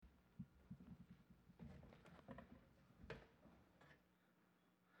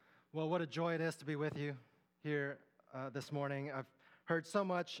Well, what a joy it is to be with you here this morning. I've heard so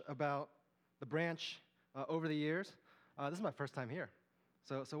much about the branch over the years. This is my first time here.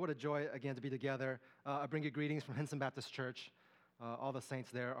 So what a joy, again, to be together. I bring you greetings from Hinson Baptist Church. All the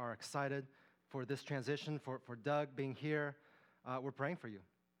saints there are excited for this transition, for Doug being here. We're praying for you.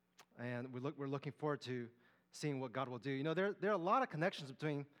 And we're looking forward to seeing what God will do. You know, there are a lot of connections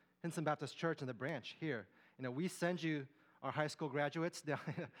between Hinson Baptist Church and the branch here. You know, we send you our high school graduates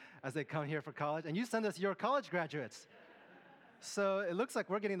as they come here for college, and you send us your college graduates. So it looks like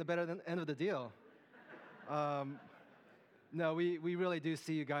we're getting the better end of the deal. No, we really do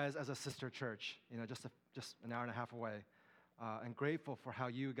see you guys as a sister church, you know, just an hour and a half away, and grateful for how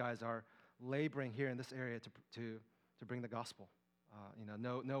you guys are laboring here in this area to bring the gospel. You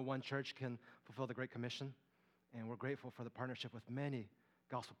know, no one church can fulfill the Great Commission, and we're grateful for the partnership with many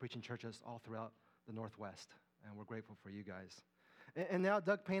gospel-preaching churches all throughout the Northwest. And we're grateful for you guys. And now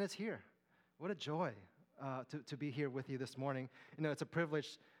Doug Payne is here. What a joy to be here with you this morning. You know, it's a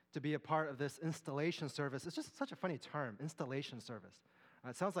privilege to be a part of this installation service. It's just such a funny term, installation service.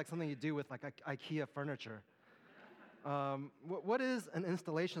 It sounds like something you do with like IKEA furniture. What is an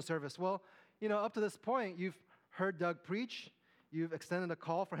installation service? Well, you know, up to this point, you've heard Doug preach. You've extended a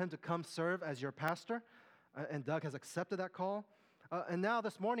call for him to come serve as your pastor. And Doug has accepted that call. And now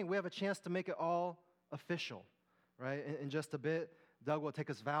this morning, we have a chance to make it all official, right? In just a bit, Doug will take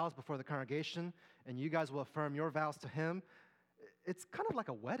his vows before the congregation, and you guys will affirm your vows to him. It's kind of like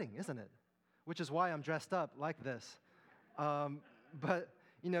a wedding, isn't it? Which is why I'm dressed up like this. But,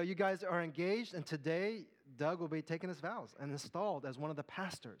 you know, you guys are engaged, and today, Doug will be taking his vows and installed as one of the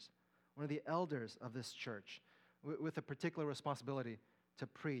pastors, one of the elders of this church, with a particular responsibility to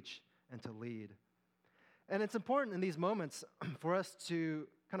preach and to lead. And it's important in these moments for us to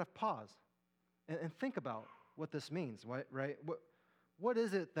kind of pause and think about what this means, right? What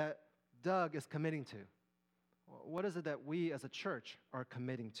is it that Doug is committing to? What is it that we as a church are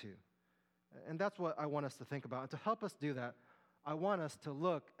committing to? And that's what I want us to think about. And to help us do that, I want us to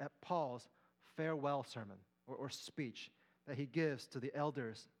look at Paul's farewell sermon or speech that he gives to the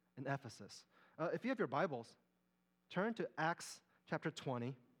elders in Ephesus. If you have your Bibles, turn to Acts chapter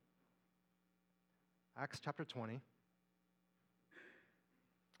 20. Acts chapter 20.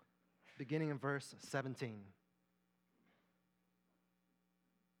 Beginning in verse 17.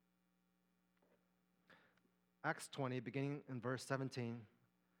 Acts 20, beginning in verse 17.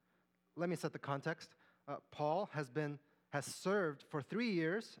 Let me set the context. Paul has served for 3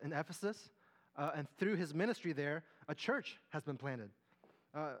 years in Ephesus, and through his ministry there, a church has been planted.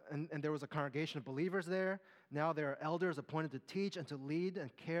 And there was a congregation of believers there. Now there are elders appointed to teach and to lead and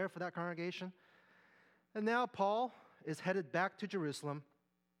care for that congregation. And now Paul is headed back to Jerusalem.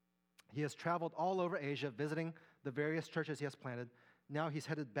 He has traveled all over Asia, visiting the various churches he has planted. Now he's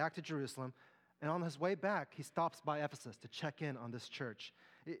headed back to Jerusalem. And on his way back, he stops by Ephesus to check in on this church.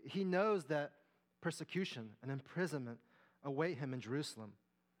 He knows that persecution and imprisonment await him in Jerusalem.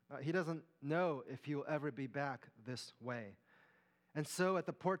 He doesn't know if he will ever be back this way. And so at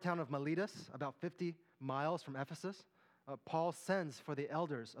the port town of Miletus, about 50 miles from Ephesus, Paul sends for the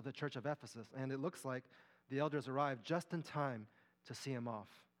elders of the church of Ephesus. And it looks like the elders arrive just in time to see him off.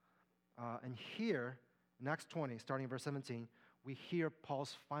 And here, in Acts 20, starting in verse 17, we hear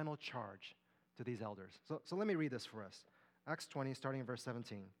Paul's final charge to these elders. So let me read this for us. Acts 20, starting in verse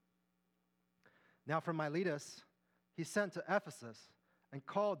 17. Now from Miletus, he sent to Ephesus and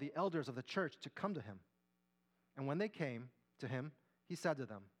called the elders of the church to come to him. And when they came to him, he said to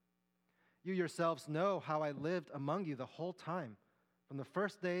them, "You yourselves know how I lived among you the whole time, from the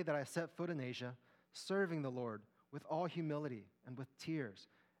first day that I set foot in Asia, serving the Lord with all humility and with tears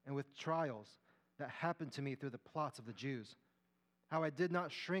and with trials that happened to me through the plots of the Jews. How I did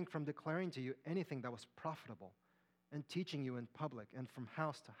not shrink from declaring to you anything that was profitable, and teaching you in public and from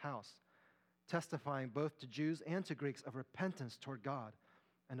house to house, testifying both to Jews and to Greeks of repentance toward God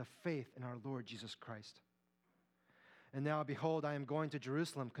and of faith in our Lord Jesus Christ. And now, behold, I am going to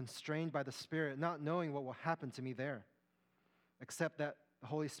Jerusalem, constrained by the Spirit, not knowing what will happen to me there, except that the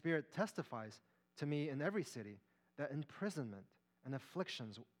Holy Spirit testifies to me in every city that imprisonment and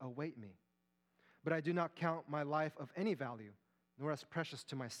afflictions await me. But I do not count my life of any value, nor as precious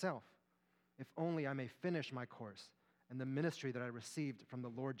to myself, if only I may finish my course and the ministry that I received from the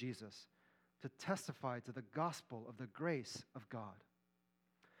Lord Jesus, to testify to the gospel of the grace of God.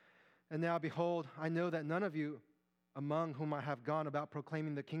 And now, behold, I know that none of you among whom I have gone about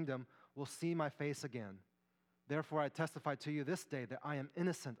proclaiming the kingdom will see my face again. Therefore, I testify to you this day that I am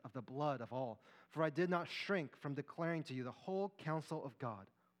innocent of the blood of all, for I did not shrink from declaring to you the whole counsel of God.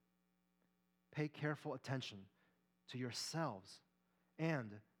 Pay careful attention to yourselves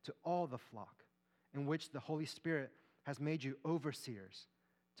and to all the flock, in which the Holy Spirit has made you overseers,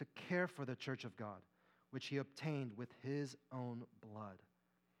 to care for the church of God, which he obtained with his own blood.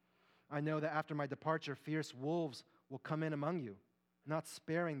 I know that after my departure, fierce wolves will come in among you, not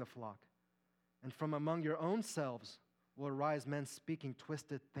sparing the flock. And from among your own selves will arise men speaking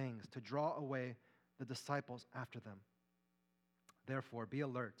twisted things to draw away the disciples after them. Therefore, be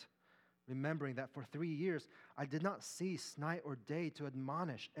alert, remembering that for 3 years I did not cease night or day to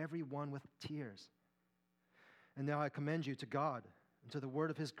admonish everyone with tears. And now I commend you to God and to the word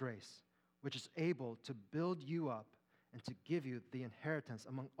of his grace, which is able to build you up and to give you the inheritance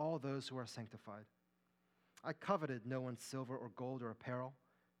among all those who are sanctified. I coveted no one's silver or gold or apparel.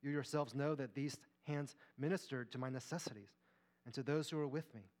 You yourselves know that these hands ministered to my necessities and to those who were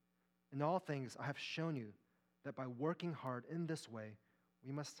with me. In all things I have shown you that by working hard in this way,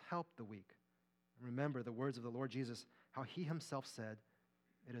 we must help the weak. And remember the words of the Lord Jesus, how he himself said,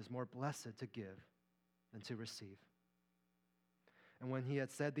 "It is more blessed to give than to receive." And when he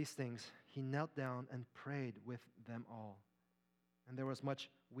had said these things, he knelt down and prayed with them all. And there was much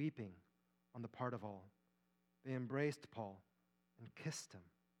weeping on the part of all. They embraced Paul and kissed him,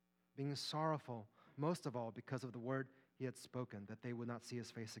 being sorrowful most of all because of the word he had spoken, that they would not see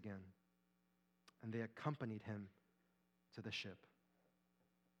his face again. And they accompanied him to the ship.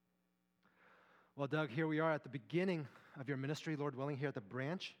 Well, Doug, here we are at the beginning of your ministry, Lord willing, here at the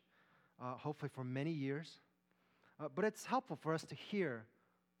branch, hopefully for many years. But it's helpful for us to hear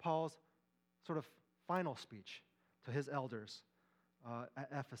Paul's sort of final speech to his elders at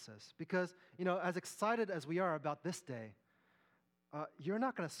Ephesus. Because, as excited as we are about this day, you're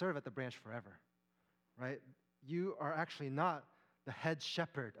not going to serve at the branch forever, right? You are actually not the head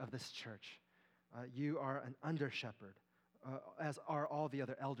shepherd of this church. You are an under-shepherd, as are all the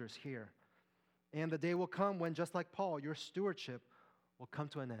other elders here. And the day will come when, just like Paul, your stewardship will come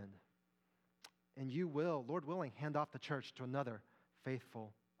to an end. And you will, Lord willing, hand off the church to another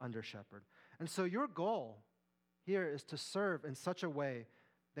faithful under-shepherd. And so your goal here is to serve in such a way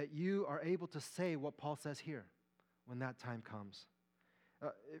that you are able to say what Paul says here when that time comes.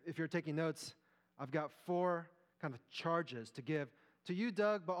 If you're taking notes, I've got 4 kind of charges to give to you,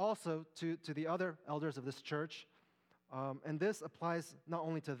 Doug, but also to the other elders of this church. And this applies not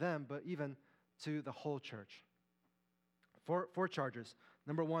only to them, but even to the whole church. 4 charges.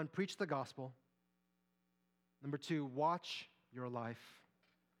 Number 1, preach the gospel. Number 2, watch your life.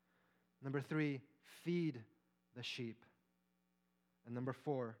 Number 3, feed the sheep. And number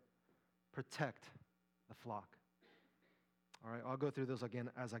 4, protect the flock. All right, I'll go through those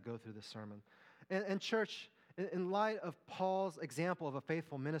again as I go through this sermon. And church, in light of Paul's example of a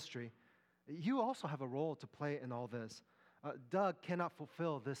faithful ministry, you also have a role to play in all this. Doug cannot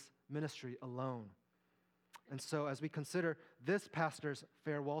fulfill this ministry alone. And so as we consider this pastor's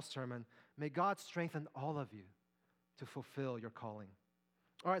farewell sermon, may God strengthen all of you to fulfill your calling.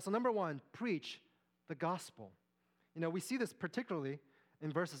 All right, so number 1, preach the gospel. We see this particularly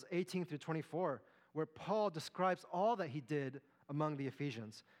in verses 18 through 24, where Paul describes all that he did among the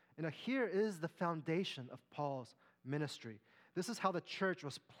Ephesians. Here is the foundation of Paul's ministry. This is how the church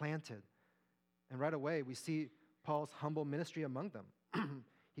was planted. And right away, we see Paul's humble ministry among them.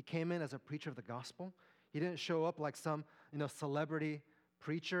 He came in as a preacher of the gospel. He didn't show up like some, celebrity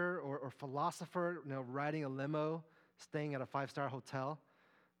preacher or philosopher, riding a limo, staying at a 5-star hotel.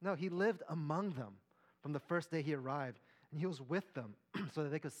 No, he lived among them from the first day he arrived, and he was with them so that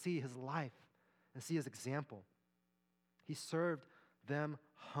they could see his life and see his example. He served them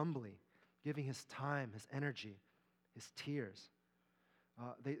humbly, giving his time, his energy, his tears.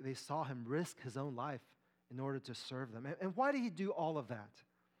 They saw him risk his own life in order to serve them. And why did he do all of that?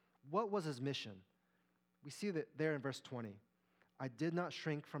 What was his mission? We see that there in verse 20. I did not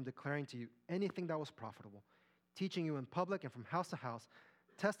shrink from declaring to you anything that was profitable, teaching you in public and from house to house,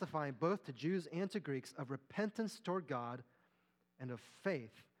 testifying both to Jews and to Greeks of repentance toward God and of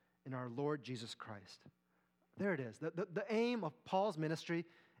faith in our Lord Jesus Christ. There it is. The aim of Paul's ministry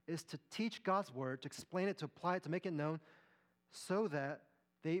is to teach God's word, to explain it, to apply it, to make it known, so that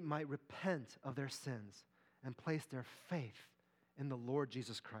they might repent of their sins and place their faith in the Lord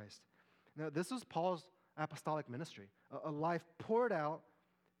Jesus Christ. Now, this was Paul's apostolic ministry, a life poured out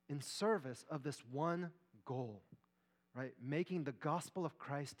in service of this one goal, right? Making the gospel of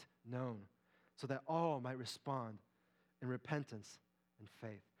Christ known so that all might respond in repentance and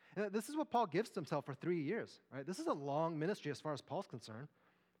faith. And this is what Paul gives to himself for 3 years, right? This is a long ministry as far as Paul's concerned.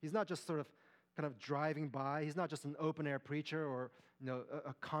 He's not just sort of kind of driving by. He's not just an open-air preacher or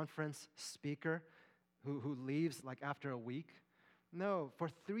a conference speaker who leaves like after a week. No, for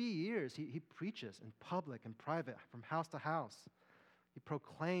 3 years he preaches in public and private, from house to house, He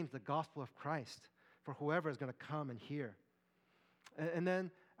proclaims the gospel of Christ for whoever is going to come and hear. And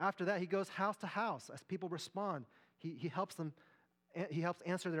then after that, he goes house to house as people respond. He helps them. He helps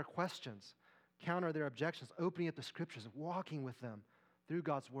answer their questions, counter their objections, opening up the scriptures, walking with them through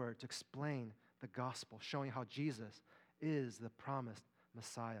God's word to explain the gospel, showing how Jesus is the promised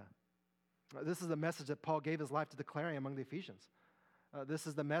Messiah. This is the message that Paul gave his life to declaring among the Ephesians. This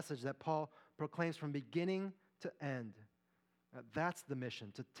is the message that Paul proclaims from beginning to end. That's the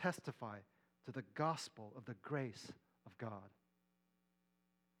mission, to testify to the gospel of the grace of God.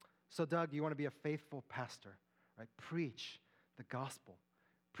 So, Doug, you want to be a faithful pastor, right? Preach the gospel.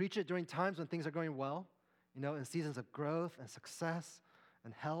 Preach it during times when things are going well, in seasons of growth and success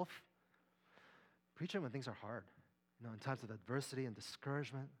and health. Preach it when things are hard, in times of adversity and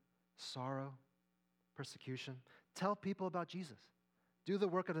discouragement, sorrow, persecution. Tell people about Jesus. Do the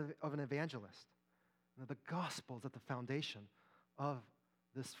work of an evangelist. The gospel is at the foundation of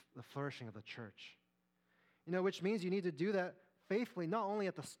the flourishing of the church. Which means you need to do that faithfully, not only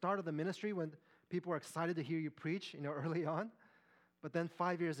at the start of the ministry when people are excited to hear you preach, early on, but then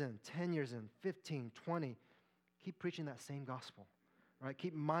 5 years in, 10 years in, 15, 20, keep preaching that same gospel, right?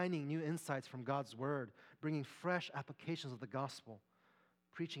 Keep mining new insights from God's word, bringing fresh applications of the gospel,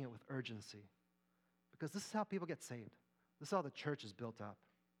 preaching it with urgency. Because this is how people get saved. This is how the church is built up.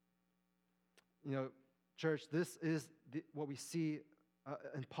 Church, this is what we see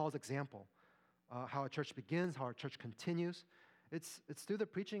in Paul's example, how a church begins, how our church continues. It's through the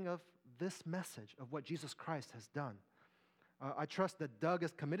preaching of this message of what Jesus Christ has done. I trust that Doug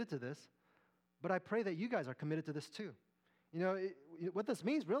is committed to this, but I pray that you guys are committed to this too. What this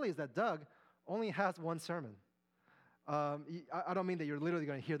means really is that Doug only has one sermon. I don't mean that you're literally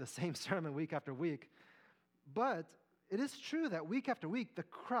going to hear the same sermon week after week, but it is true that week after week, the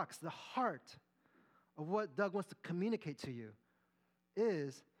crux, the heart of what Doug wants to communicate to you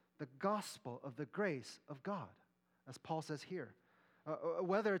is the gospel of the grace of God, as Paul says here.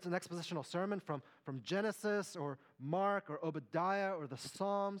 Whether it's an expositional sermon from Genesis or Mark or Obadiah or the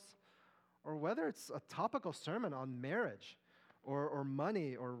Psalms, or whether it's a topical sermon on marriage or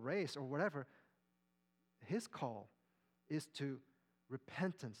money or race or whatever, his call is to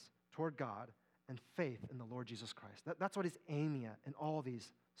repentance toward God and faith in the Lord Jesus Christ. That's what he's aiming at in all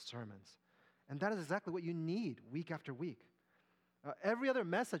these sermons. And that is exactly what you need week after week. Every other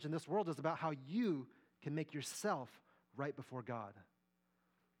message in this world is about how you can make yourself right before God.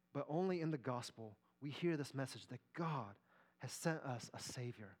 But only in the gospel, we hear this message that God has sent us a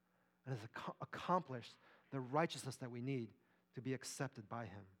Savior and has accomplished the righteousness that we need to be accepted by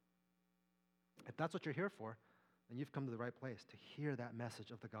Him. If that's what you're here for, then you've come to the right place to hear that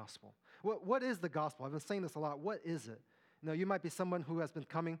message of the gospel. What is the gospel? I've been saying this a lot. What is it? You might be someone who has been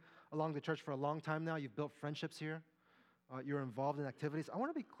coming along the church for a long time now. You've built friendships here. You're involved in activities. I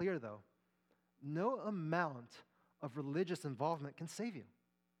want to be clear, though. No amount of religious involvement can save you.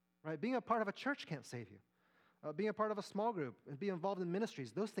 Right? Being a part of a church can't save you. Being a part of a small group and being involved in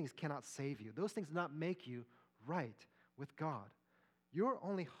ministries, those things cannot save you. Those things do not make you right with God. Your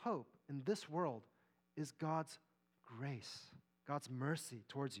only hope in this world is God's grace, God's mercy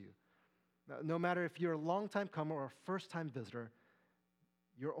towards you. No matter if you're a long-time comer or a first-time visitor,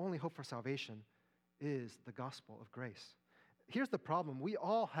 your only hope for salvation is the gospel of grace. Here's the problem. We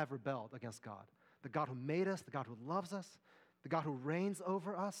all have rebelled against God, the God who made us, the God who loves us, the God who reigns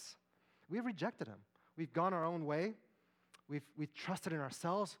over us. We've rejected Him. We've gone our own way. We've trusted in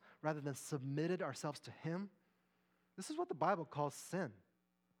ourselves rather than submitted ourselves to Him. This is what the Bible calls sin.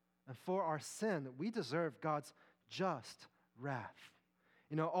 And for our sin, we deserve God's just wrath.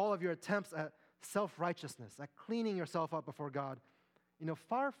 All of your attempts at self-righteousness, at cleaning yourself up before God,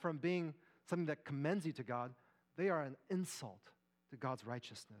 far from being something that commends you to God, they are an insult to God's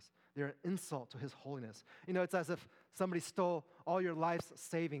righteousness. They're an insult to His holiness. It's as if somebody stole all your life's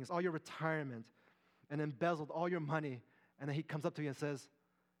savings, all your retirement, and embezzled all your money, and then he comes up to you and says,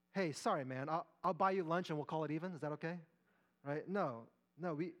 hey, sorry, man, I'll buy you lunch and we'll call it even. Is that okay? Right? No,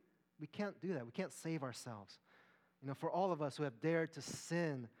 we can't do that. We can't save ourselves. For all of us who have dared to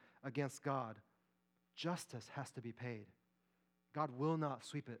sin against God, justice has to be paid. God will not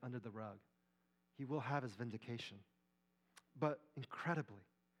sweep it under the rug. He will have His vindication. But incredibly,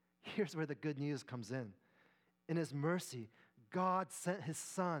 here's where the good news comes in. In His mercy, God sent His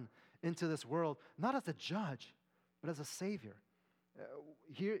Son into this world, not as a judge, but as a Savior.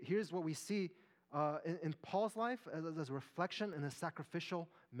 Here's what we see in Paul's life as a reflection in His sacrificial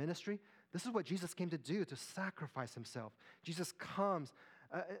ministry. This is what Jesus came to do, to sacrifice Himself. Jesus comes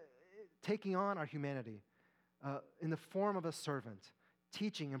taking on our humanity in the form of a servant,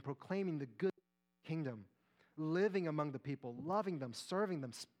 teaching and proclaiming the good kingdom, living among the people, loving them, serving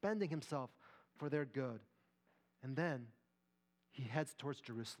them, spending himself for their good. And then he heads towards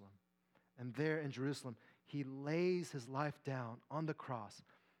Jerusalem. And there in Jerusalem, he lays his life down on the cross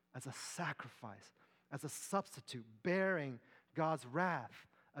as a sacrifice, as a substitute, bearing God's wrath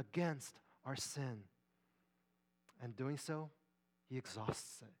against our sin. And doing so, he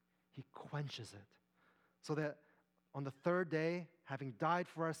exhausts it. He quenches it. So that on the third day, having died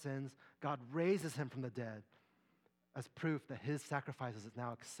for our sins, God raises him from the dead as proof that his sacrifice is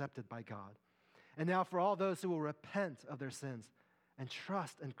now accepted by God. And now for all those who will repent of their sins and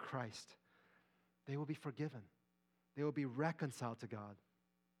trust in Christ, they will be forgiven. They will be reconciled to God.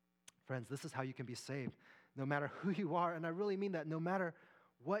 Friends, this is how you can be saved, no matter who you are. And I really mean that. No matter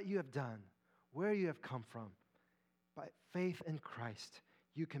what you have done, where you have come from, by faith in Christ,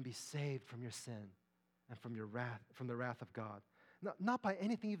 you can be saved from your sin and from the wrath of God. Not by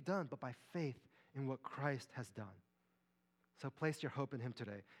anything you've done, but by faith in what Christ has done. So place your hope in him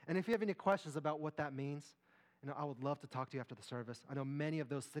today. And if you have any questions about what that means, I would love to talk to you after the service. I know many of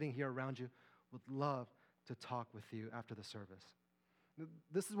those sitting here around you would love to talk with you after the service.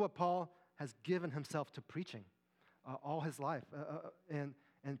 This is what Paul has given himself to preaching all his life, and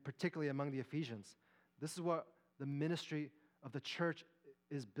particularly among the Ephesians. This is what the ministry of the church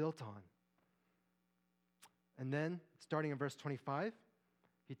is built on. And then, starting in verse 25,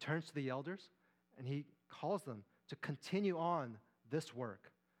 he turns to the elders and he calls them to continue on this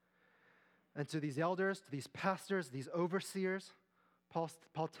work. And to these elders, to these pastors, these overseers, Paul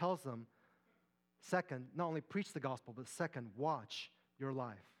tells them, second, not only preach the gospel, but second, watch your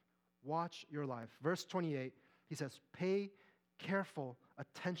life. Watch your life. Verse 28, he says, pay careful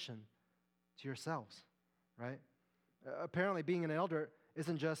attention to yourselves, right? Apparently, being an elder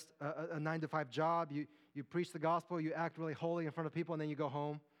isn't just a 9-to-5 job. You preach the gospel, you act really holy in front of people, and then you go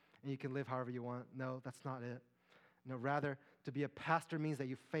home and you can live however you want. No, that's not it. Rather, to be a pastor means that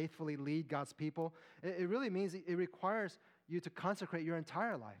you faithfully lead God's people. It really means it requires you to consecrate your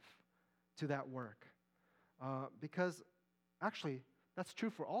entire life to that work. Because actually, that's true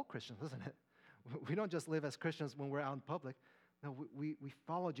for all Christians, isn't it? We don't just live as Christians when we're out in public. No, we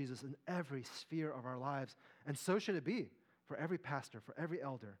follow Jesus in every sphere of our lives. And so should it be for every pastor, for every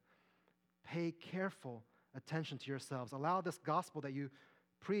elder. Pay careful attention to yourselves. Allow this gospel that you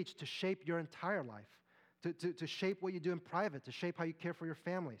preach to shape your entire life, to shape what you do in private, to shape how you care for your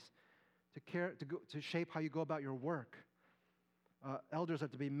families, to shape how you go about your work. Elders are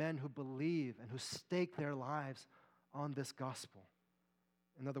to be men who believe and who stake their lives on this gospel.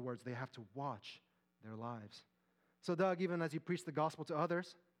 In other words, they have to watch their lives. So, Doug, even as you preach the gospel to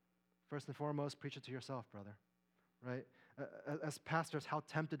others, first and foremost, preach it to yourself, brother, right? As pastors, how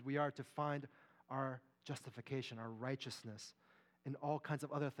tempted we are to find our justification, our righteousness in all kinds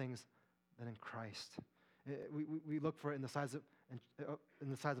of other things than in Christ. We look for it in the size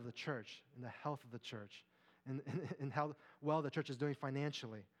of the church, in the health of the church, in how well the church is doing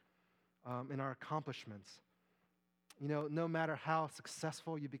financially, in our accomplishments. No matter how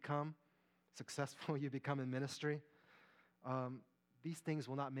successful you become in ministry, these things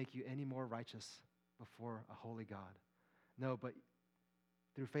will not make you any more righteous before a holy God. No, but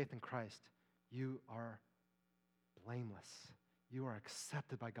through faith in Christ, you are blameless. You are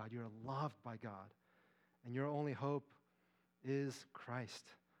accepted by God. You are loved by God. And your only hope is Christ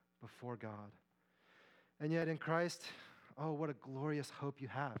before God. And yet in Christ, oh, what a glorious hope you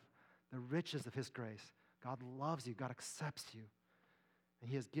have. The riches of his grace. God loves you. God accepts you. And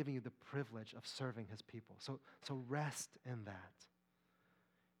he has given you the privilege of serving his people. So rest in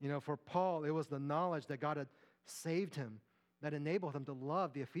that. For Paul, it was the knowledge that God had saved him that enabled him to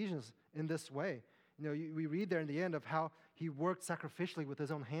love the Ephesians in this way. We read there in the end of how he worked sacrificially with his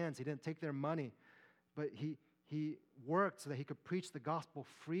own hands. He didn't take their money, but he worked so that he could preach the gospel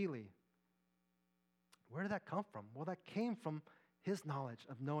freely. Where did that come from? Well, that came from his knowledge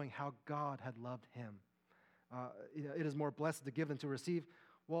of knowing how God had loved him. It is more blessed to give than to receive.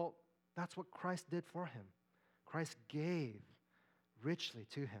 Well, that's what Christ did for him. Christ gave richly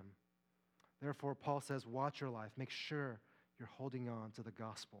to him. Therefore, Paul says, watch your life. Make sure you're holding on to the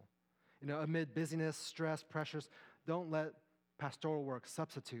gospel. Amid busyness, stress, pressures, don't let pastoral work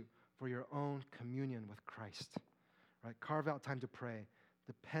substitute for your own communion with Christ. Right? Carve out time to pray.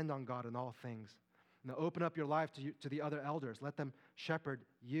 Depend on God in all things. Open up your life to the other elders. Let them shepherd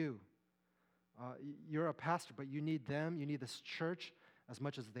you. You're a pastor, but you need them. You need this church as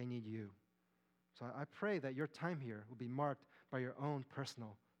much as they need you. So I pray that your time here will be marked by your own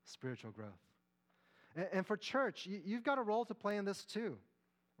personal spiritual growth. And for church, you've got a role to play in this too,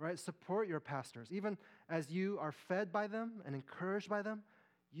 right? Support your pastors. Even as you are fed by them and encouraged by them,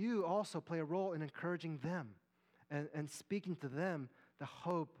 you also play a role in encouraging them. and speaking to them the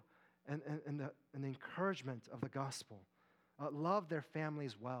hope and the encouragement of the gospel. Love their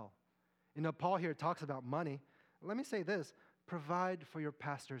families well. Paul here talks about money. Let me say this: provide for your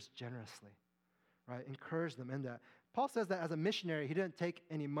pastors generously, right? Encourage them in that. Paul says that as a missionary, he didn't take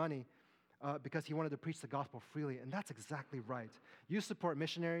any money because he wanted to preach the gospel freely, and that's exactly right. You support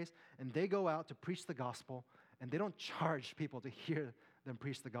missionaries, and they go out to preach the gospel, and they don't charge people to hear them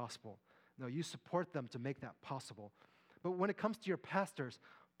preach the gospel. No, you support them to make that possible. But when it comes to your pastors,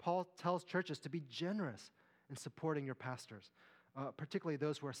 Paul tells churches to be generous in supporting your pastors, particularly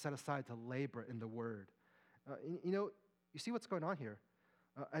those who are set aside to labor in the word. You see what's going on here.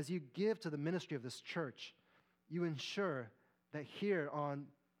 As you give to the ministry of this church, you ensure that here on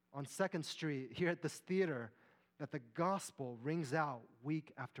 2nd Street, here at this theater, that the gospel rings out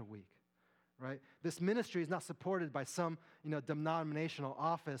week after week, right? This ministry is not supported by some, denominational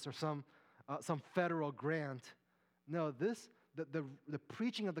office or some federal grant. No, the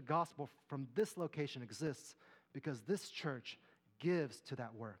preaching of the gospel from this location exists because this church gives to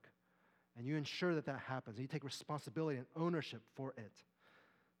that work. And you ensure that happens. And you take responsibility and ownership for it.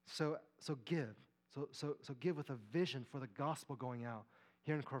 So give. So give with a vision for the gospel going out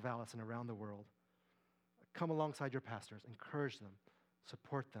here in Corvallis and around the world. Come alongside your pastors. Encourage them.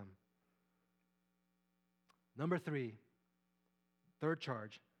 Support them. Number 3, third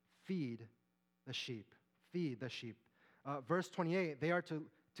charge, feed the sheep. Feed the sheep. Verse 28, they are to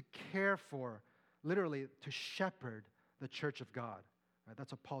care for, literally to shepherd the church of God. Right?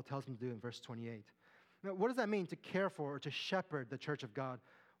 That's what Paul tells them to do in verse 28. Now, what does that mean, to care for or to shepherd the church of God?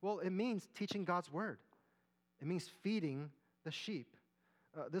 Well, it means teaching God's word. It means feeding the sheep.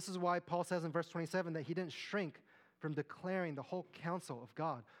 This is why Paul says in verse 27 that he didn't shrink from declaring the whole counsel of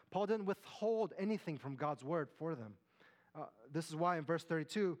God. Paul didn't withhold anything from God's word for them. This is why in verse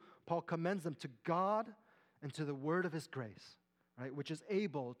 32, Paul commends them to God and to the word of his grace, right, which is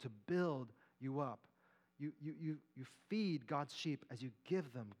able to build you up. You feed God's sheep as you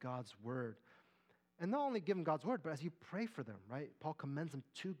give them God's word. And not only give them God's word, but as you pray for them, right? Paul commends them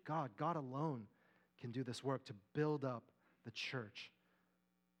to God. God alone can do this work to build up the church.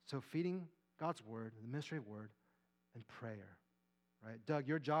 So feeding God's word, the ministry of word, and prayer, right? Doug,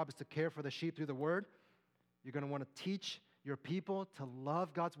 your job is to care for the sheep through the word. You're going to want to teach your people to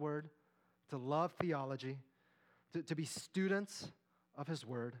love God's word, to love theology, to be students of his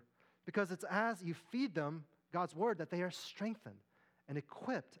word, because it's as you feed them God's word that they are strengthened and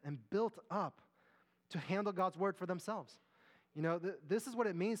equipped and built up to handle God's word for themselves. This is what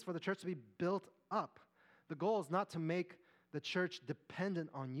it means for the church to be built up. The goal is not to make the church dependent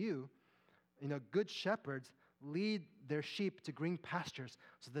on you. Good shepherds lead their sheep to green pastures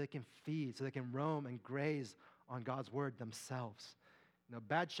so that they can feed, so they can roam and graze on God's word themselves.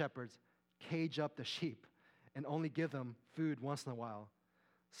 Bad shepherds cage up the sheep and only give them food once in a while.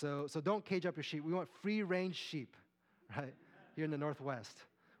 So don't cage up your sheep. We want free-range sheep, right, here in the Northwest.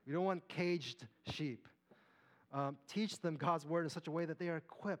 We don't want caged sheep. Teach them God's word in such a way that they are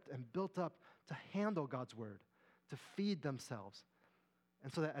equipped and built up to handle God's word, to feed themselves,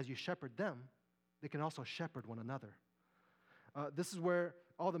 and so that as you shepherd them, they can also shepherd one another. This is where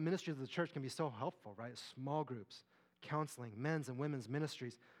all the ministries of the church can be so helpful, right? Small groups, counseling, men's and women's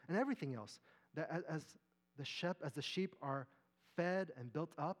ministries, and everything else. That as the sheep are fed and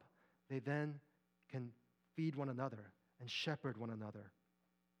built up, they then can feed one another and shepherd one another.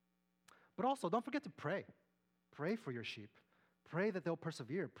 But also, don't forget to pray. Pray for your sheep. Pray that they'll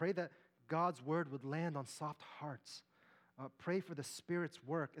persevere. Pray that God's word would land on soft hearts. Pray for the Spirit's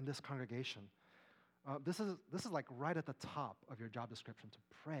work in this congregation. This is like right at the top of your job description, to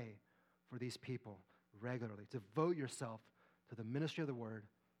pray for these people regularly, to devote yourself to the ministry of the word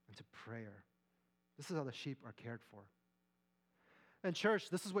and to prayer. This is how the sheep are cared for. And church,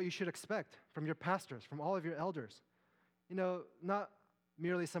 this is what you should expect from your pastors, from all of your elders. Not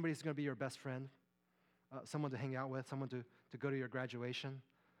merely somebody who's going to be your best friend, someone to hang out with, someone to go to your graduation.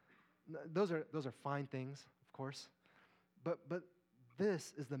 Those are fine things, of course. But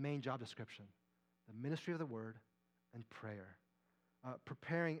this is the main job description: the ministry of the word and prayer.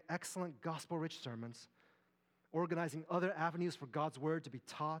 Preparing excellent gospel-rich sermons, organizing other avenues for God's word to be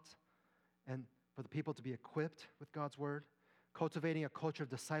taught and for the people to be equipped with God's word, cultivating a culture of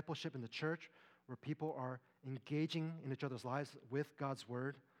discipleship in the church where people are engaging in each other's lives with God's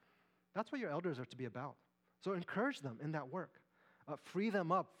word. That's what your elders are to be about. So encourage them in that work. Free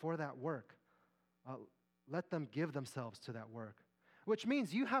them up for that work. Let them give themselves to that work, which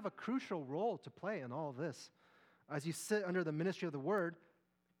means you have a crucial role to play in all of this. As you sit under the ministry of the word,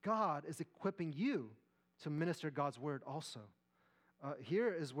 God is equipping you to minister God's word also.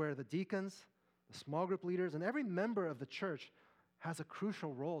 Here is where the deacons, the small group leaders, and every member of the church has a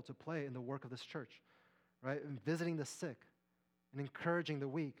crucial role to play in the work of this church, right? In visiting the sick, and encouraging the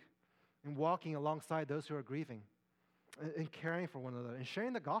weak, and walking alongside those who are grieving, and caring for one another, and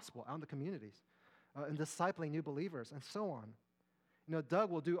sharing the gospel out in the communities, and discipling new believers, and so on.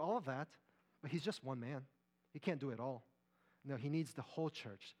 Doug will do all of that, but he's just one man. He can't do it all. He needs the whole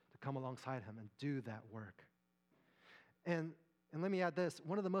church to come alongside him and do that work. And let me add this.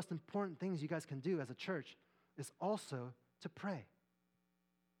 One of the most important things you guys can do as a church is also to pray.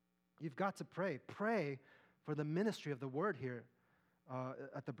 You've got to pray. Pray for the ministry of the word here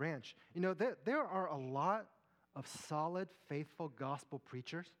at the branch. There are a lot of solid, faithful gospel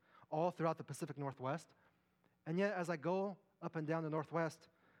preachers all throughout the Pacific Northwest. And yet, as I go up and down the Northwest,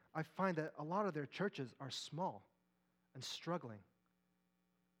 I find that a lot of their churches are small and struggling.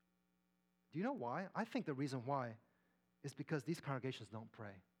 Do you know why? I think the reason why is because these congregations don't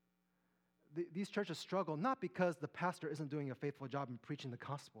pray. These churches struggle not because the pastor isn't doing a faithful job in preaching the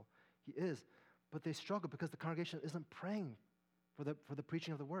gospel. He is. But they struggle because the congregation isn't praying for the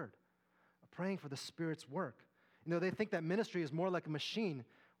preaching of the word, praying for the Spirit's work. They think that ministry is more like a machine,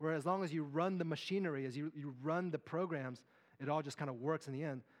 where as long as you run the machinery, as you run the programs, it all just kind of works in the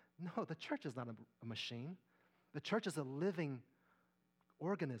end. No, the church is not a machine. The church is a living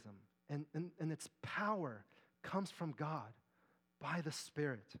organism, and its power comes from God by the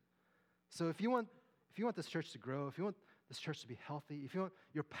Spirit. So if you want this church to grow, if you want this church to be healthy, if you want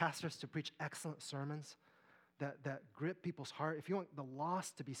your pastors to preach excellent sermons that grip people's heart, if you want the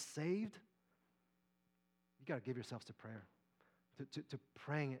lost to be saved, you got to give yourselves to prayer, to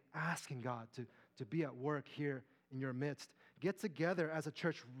praying and asking God to be at work here in your midst. Get together as a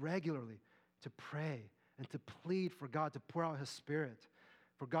church regularly to pray and to plead for God to pour out His Spirit,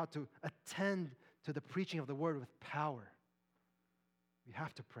 for God to attend to the preaching of the word with power. You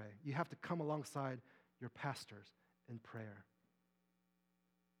have to pray. You have to come alongside your pastors in prayer.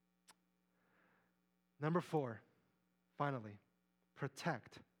 Number 4, finally,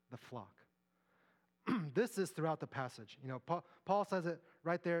 protect the flock. This is throughout the passage. Paul says it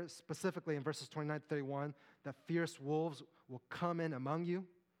right there specifically in verses 29 to 31, that fierce wolves will come in among you.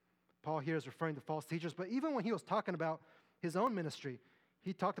 Paul here is referring to false teachers, but even when he was talking about his own ministry,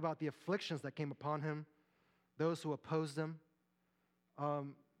 he talked about the afflictions that came upon him, those who opposed him.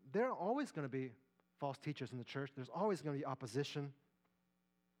 There are always going to be false teachers in the church. There's always going to be opposition.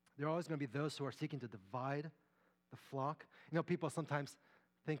 There are always going to be those who are seeking to divide the flock. People sometimes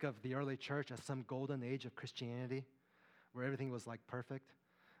think of the early church as some golden age of Christianity where everything was like perfect.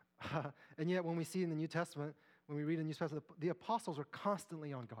 And yet when we see in the New Testament, when we read in the New Testament, the apostles were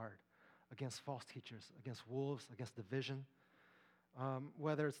constantly on guard against false teachers, against wolves, against division.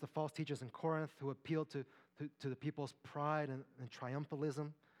 Whether it's the false teachers in Corinth who appealed to the people's pride and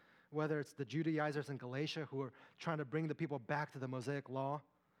triumphalism, whether it's the Judaizers in Galatia who are trying to bring the people back to the Mosaic law.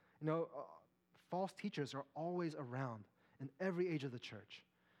 False teachers are always around in every age of the church,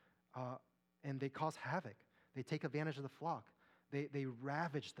 and they cause havoc. They take advantage of the flock. They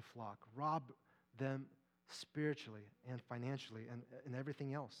ravage the flock, rob them spiritually and financially and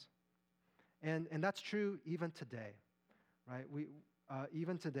everything else. And that's true even today, right?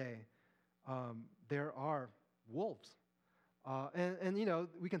 Even today, there are wolves. And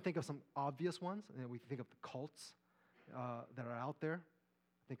we can think of some obvious ones. We can think of the cults that are out there.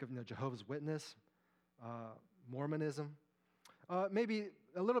 Think of Jehovah's Witness, Mormonism. Maybe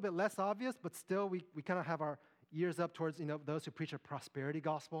a little bit less obvious, but still we kind of have our ears up towards those who preach a prosperity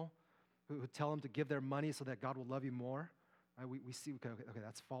gospel, who tell them to give their money so that God will love you more. Right? We see, okay,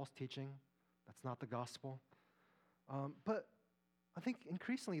 that's false teaching. That's not the gospel. But I think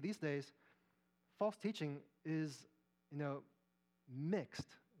increasingly these days, false teaching is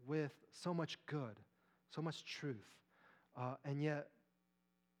mixed with so much good, so much truth, and yet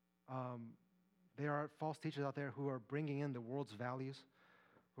there are false teachers out there who are bringing in the world's values,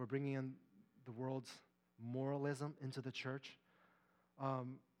 who are bringing in the world's moralism into the church.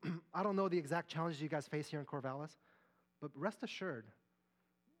 I don't know the exact challenges you guys face here in Corvallis, but rest assured,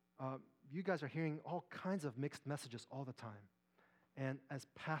 you guys are hearing all kinds of mixed messages all the time. And as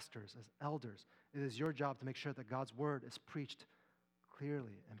pastors, as elders, it is your job to make sure that God's word is preached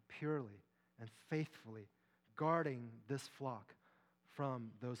clearly and purely and faithfully, guarding this flock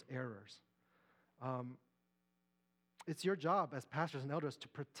from those errors. It's your job as pastors and elders to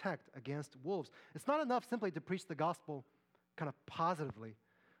protect against wolves. It's not enough simply to preach the gospel kind of positively,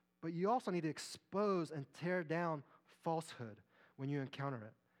 but you also need to expose and tear down falsehood when you encounter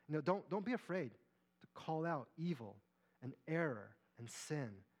it. Don't be afraid to call out evil and error and sin.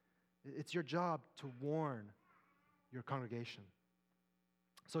 It's your job to warn your congregation.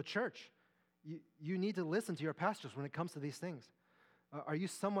 So church, You need to listen to your pastors when it comes to these things. Are you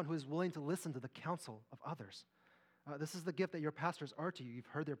someone who is willing to listen to the counsel of others? This is the gift that your pastors are to you. You've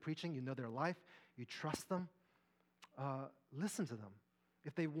heard their preaching. You know their life. You trust them. Listen to them.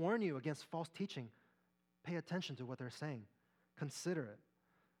 If they warn you against false teaching, pay attention to what they're saying. Consider it.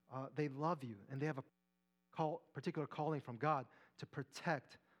 They love you, and they have a particular calling from God to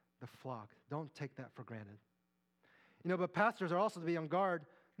protect the flock. Don't take that for granted. But pastors are also to be on guard,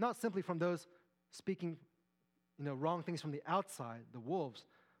 not simply from those speaking, wrong things from the outside, the wolves,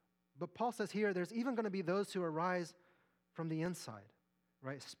 but Paul says here there's even going to be those who arise from the inside,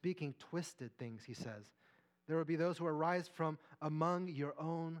 right? Speaking twisted things, he says. There will be those who arise from among your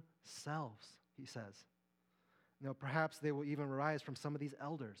own selves, he says. Perhaps they will even arise from some of these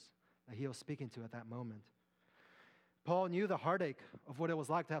elders that he was speaking to at that moment. Paul knew the heartache of what it was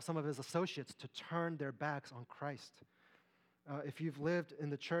like to have some of his associates to turn their backs on Christ. If you've lived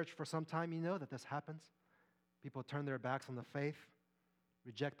in the church for some time, you know that this happens. People turn their backs on the faith,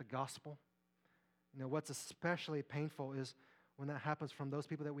 reject the gospel. What's especially painful is when that happens from those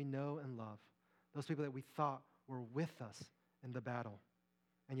people that we know and love, those people that we thought were with us in the battle.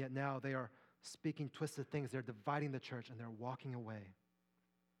 And yet now they are speaking twisted things. They're dividing the church and they're walking away.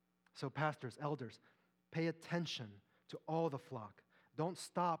 So pastors, elders, pay attention to all the flock. Don't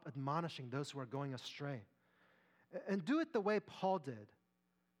stop admonishing those who are going astray. And do it the way Paul did.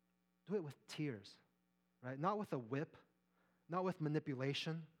 Do it with tears, right? Not with a whip, not with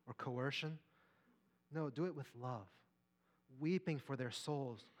manipulation or coercion. No, do it with love, weeping for their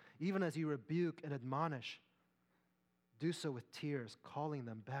souls. Even as you rebuke and admonish, do so with tears, calling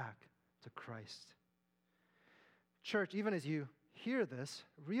them back to Christ. Church, even as you hear this,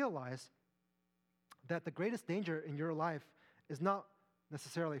 realize that the greatest danger in your life is not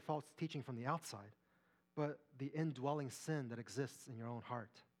necessarily false teaching from the outside, but the indwelling sin that exists in your own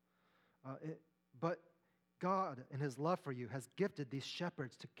heart. But God, in his love for you, has gifted these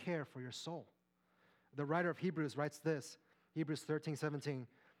shepherds to care for your soul. The writer of Hebrews writes this, Hebrews 13:17,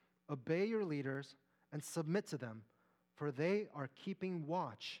 obey your leaders and submit to them, for they are keeping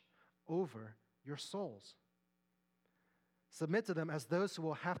watch over your souls. Submit to them as those who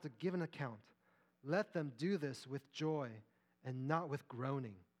will have to give an account. Let them do this with joy and not with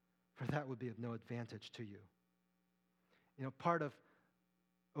groaning, for that would be of no advantage to you. Part of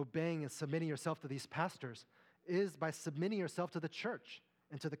obeying and submitting yourself to these pastors is by submitting yourself to the church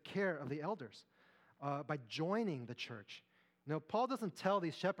and to the care of the elders, by joining the church. Paul doesn't tell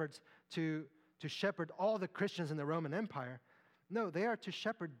these shepherds to shepherd all the Christians in the Roman Empire. No, they are to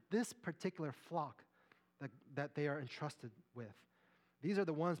shepherd this particular flock that they are entrusted with. These are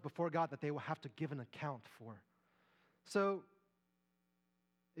the ones before God that they will have to give an account for. So,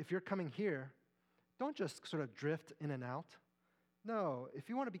 if you're coming here, don't just sort of drift in and out. No, if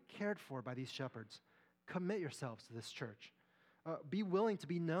you want to be cared for by these shepherds, commit yourselves to this church. Be willing to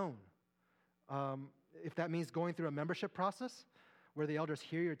be known. If that means going through a membership process where the elders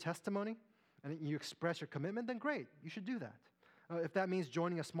hear your testimony and you express your commitment, then great, you should do that. If that means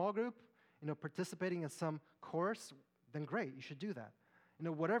joining a small group, participating in some course, then great, you should do that.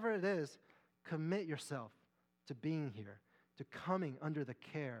 Whatever it is, commit yourself to being here, to coming under the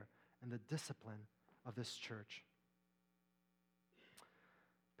care and the discipline of this church.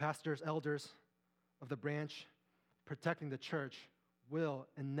 Pastors, elders of the branch, protecting the church will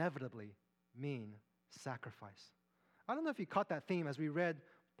inevitably mean sacrifice. I don't know if you caught that theme as we read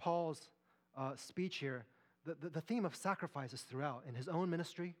Paul's speech here. The theme of sacrifice is throughout in his own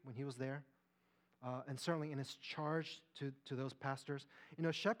ministry when he was there, and certainly in his charge to those pastors.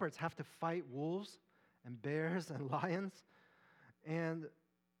 Shepherds have to fight wolves and bears and lions, and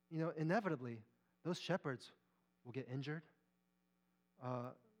inevitably those shepherds will get injured,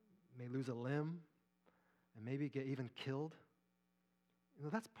 may lose a limb, and maybe get even killed.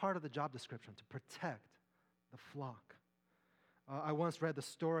 That's part of the job description, to protect the flock. I once read the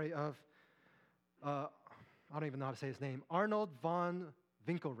story of, I don't even know how to say his name, Arnold von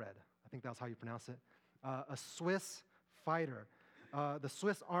Winkelried. I think that's how you pronounce it. A Swiss fighter. The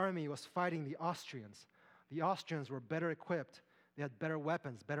Swiss army was fighting the Austrians. The Austrians were better equipped. They had better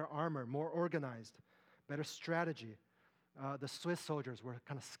weapons, better armor, more organized, better strategy. The Swiss soldiers were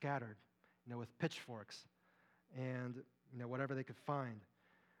kind of scattered, with pitchforks and whatever they could find.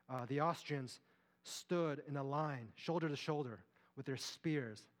 The Austrians stood in a line, shoulder to shoulder, with their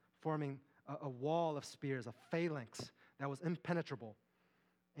spears, forming a wall of spears, a phalanx that was impenetrable.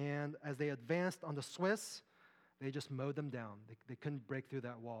 And as they advanced on the Swiss, they just mowed them down. They couldn't break through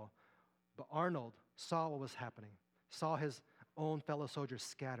that wall. But Arnold saw what was happening, saw his own fellow soldiers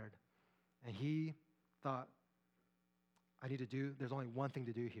scattered, and he thought, there's only one thing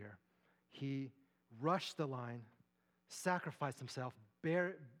to do here. He rushed the line, sacrificed himself,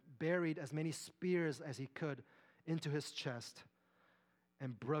 buried as many spears as he could into his chest,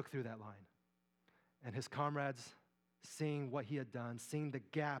 and broke through that line. And his comrades, seeing what he had done, seeing the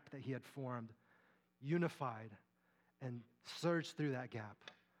gap that he had formed, unified and surged through that gap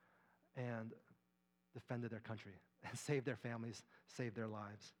and defended their country and saved their families, saved their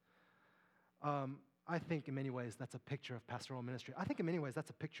lives. I think in many ways that's a picture of pastoral ministry. I think in many ways that's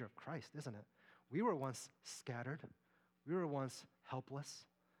a picture of Christ, isn't it? We were once scattered. We were once helpless.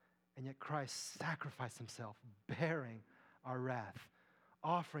 And yet Christ sacrificed himself, bearing our wrath,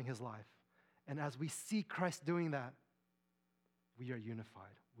 offering his life. And as we see Christ doing that, we are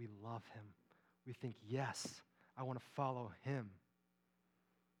unified. We love him. We think, yes, I want to follow him.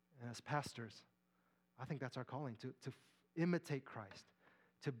 And as pastors, I think that's our calling, to imitate Christ,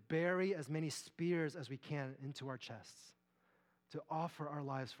 to bury as many spears as we can into our chests, to offer our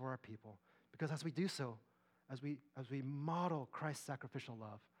lives for our people. Because as we do so, as we model Christ's sacrificial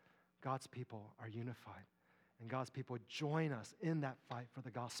love, God's people are unified. And God's people join us in that fight for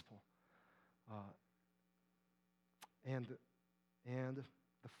the gospel. And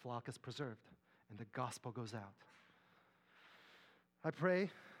the flock is preserved, and the gospel goes out. I pray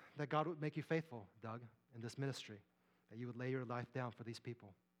that God would make you faithful, Doug, in this ministry, that you would lay your life down for these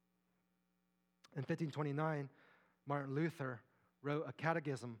people. In 1529, Martin Luther wrote a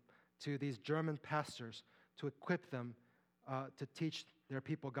catechism to these German pastors to equip them to teach their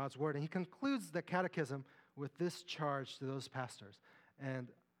people God's word. And he concludes the catechism with this charge to those pastors. And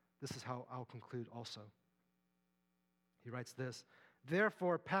this is how I'll conclude also. He writes this: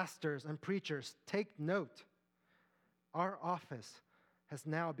 "Therefore, pastors and preachers, take note. Our office has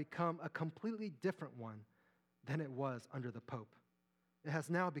now become a completely different one than it was under the Pope. It has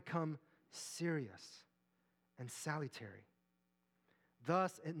now become serious and salutary.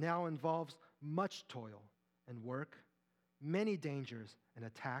 Thus, it now involves much toil and work, many dangers and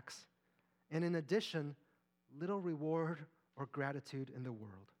attacks, and in addition, little reward or gratitude in the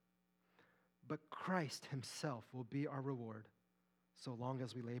world. But Christ himself will be our reward so long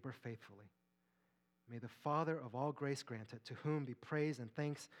as we labor faithfully. May the Father of all grace grant it, to whom be praise and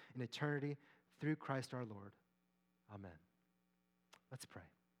thanks in eternity through Christ our Lord. Amen." Let's pray.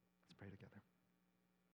 Let's pray together.